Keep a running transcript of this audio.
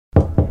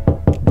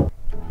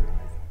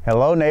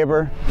Hello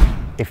neighbor.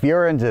 If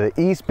you're into the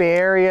East Bay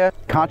Area,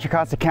 Contra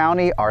Costa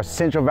County, or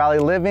Central Valley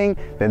living,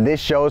 then this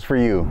show is for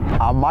you.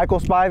 I'm Michael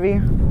Spivey.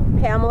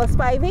 Pamela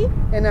Spivey.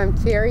 And I'm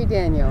Terry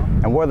Daniel.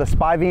 And we're the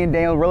Spivey and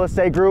Daniel Real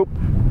Estate Group,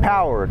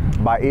 powered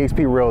by eXp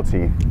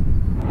Realty.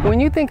 When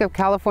you think of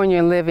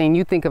California living,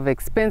 you think of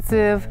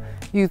expensive,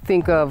 you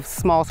think of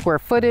small square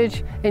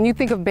footage, and you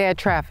think of bad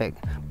traffic.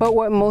 But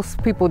what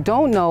most people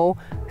don't know,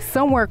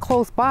 somewhere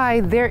close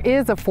by, there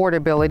is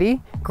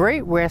affordability,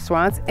 great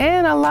restaurants,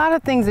 and a lot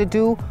of things to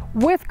do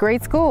with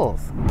great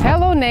schools.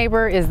 Hello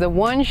Neighbor is the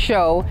one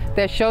show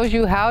that shows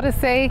you how to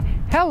say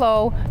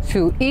hello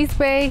to East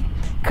Bay,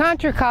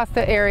 Contra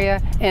Costa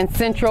area, and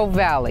Central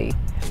Valley.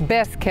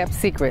 Best kept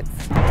secrets.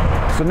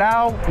 So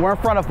now we're in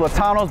front of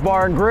Platano's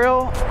Bar and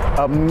Grill,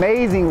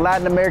 amazing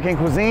Latin American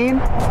cuisine.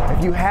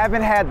 If you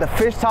haven't had the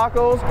fish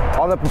tacos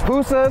or the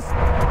pupusas,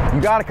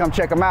 you gotta come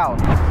check them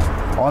out.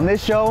 On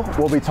this show,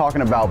 we'll be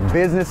talking about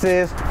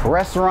businesses,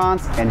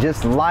 restaurants, and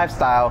just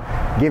lifestyle,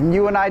 giving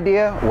you an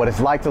idea what it's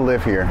like to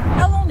live here.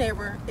 Hello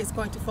Neighbor is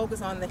going to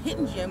focus on the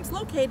hidden gems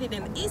located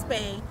in the East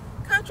Bay,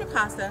 Contra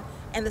Costa,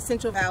 and the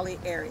Central Valley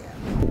area.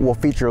 We'll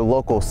feature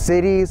local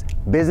cities,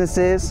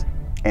 businesses,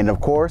 and of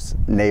course,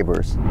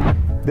 neighbors.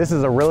 This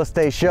is a real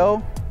estate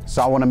show,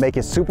 so I want to make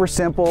it super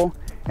simple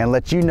and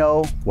let you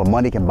know what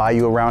money can buy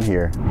you around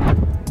here.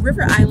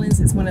 River Islands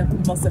is one of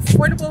the most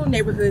affordable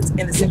neighborhoods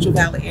in the Central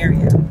Valley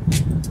area.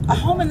 A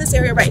home in this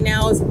area right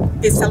now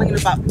is selling at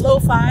about low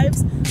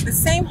fives. The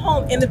same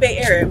home in the Bay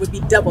Area would be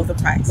double the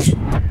price.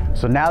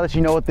 So now that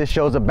you know what this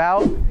show's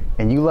about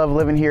and you love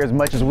living here as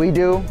much as we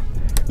do,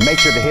 make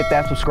sure to hit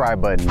that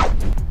subscribe button.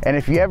 And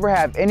if you ever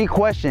have any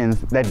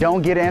questions that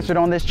don't get answered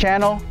on this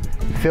channel,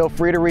 feel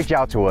free to reach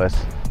out to us.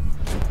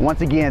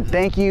 Once again,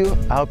 thank you.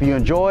 I hope you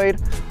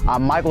enjoyed.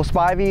 I'm Michael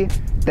Spivey.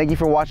 Thank you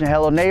for watching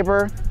Hello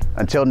Neighbor.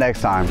 Until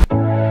next time.